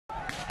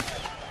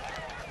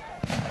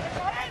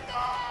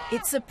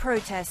It's a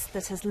protest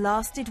that has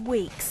lasted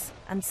weeks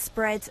and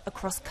spread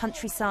across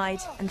countryside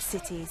and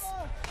cities.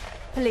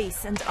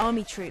 Police and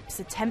army troops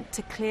attempt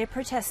to clear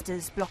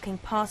protesters blocking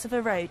part of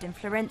a road in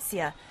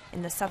Florencia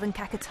in the southern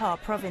Caquetá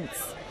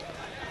province.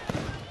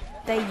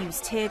 They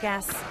use tear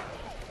gas.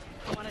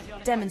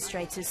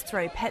 Demonstrators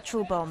throw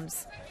petrol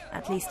bombs.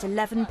 At least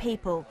 11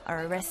 people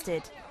are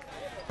arrested.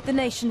 The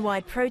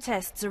nationwide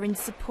protests are in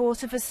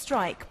support of a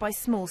strike by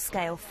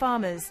small-scale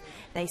farmers.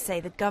 They say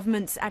the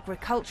government's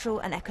agricultural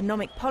and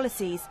economic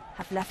policies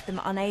have left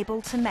them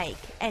unable to make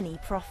any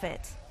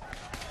profit.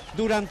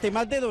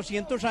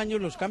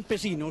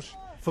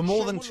 For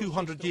more than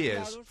 200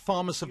 years,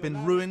 farmers have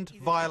been ruined,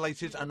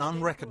 violated and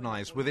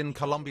unrecognised within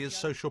Colombia's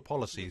social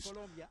policies.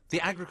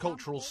 The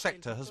agricultural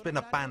sector has been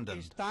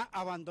abandoned.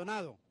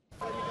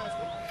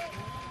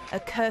 A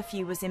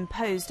curfew was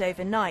imposed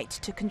overnight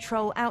to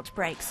control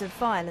outbreaks of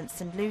violence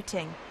and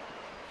looting.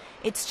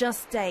 It's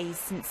just days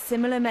since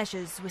similar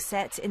measures were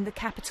set in the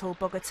capital,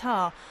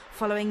 Bogotá,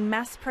 following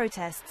mass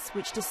protests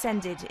which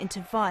descended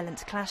into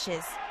violent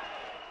clashes.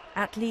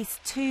 At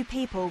least 2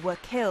 people were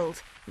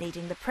killed,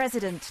 leading the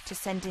president to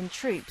send in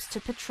troops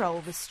to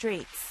patrol the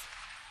streets.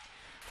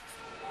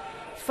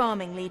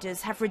 Farming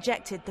leaders have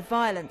rejected the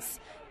violence.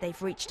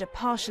 They've reached a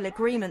partial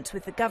agreement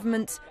with the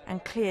government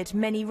and cleared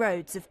many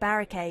roads of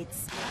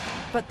barricades.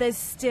 But there's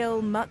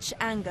still much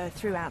anger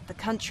throughout the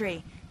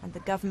country, and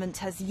the government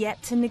has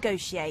yet to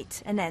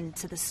negotiate an end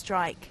to the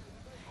strike.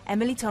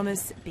 Emily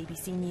Thomas,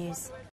 BBC News.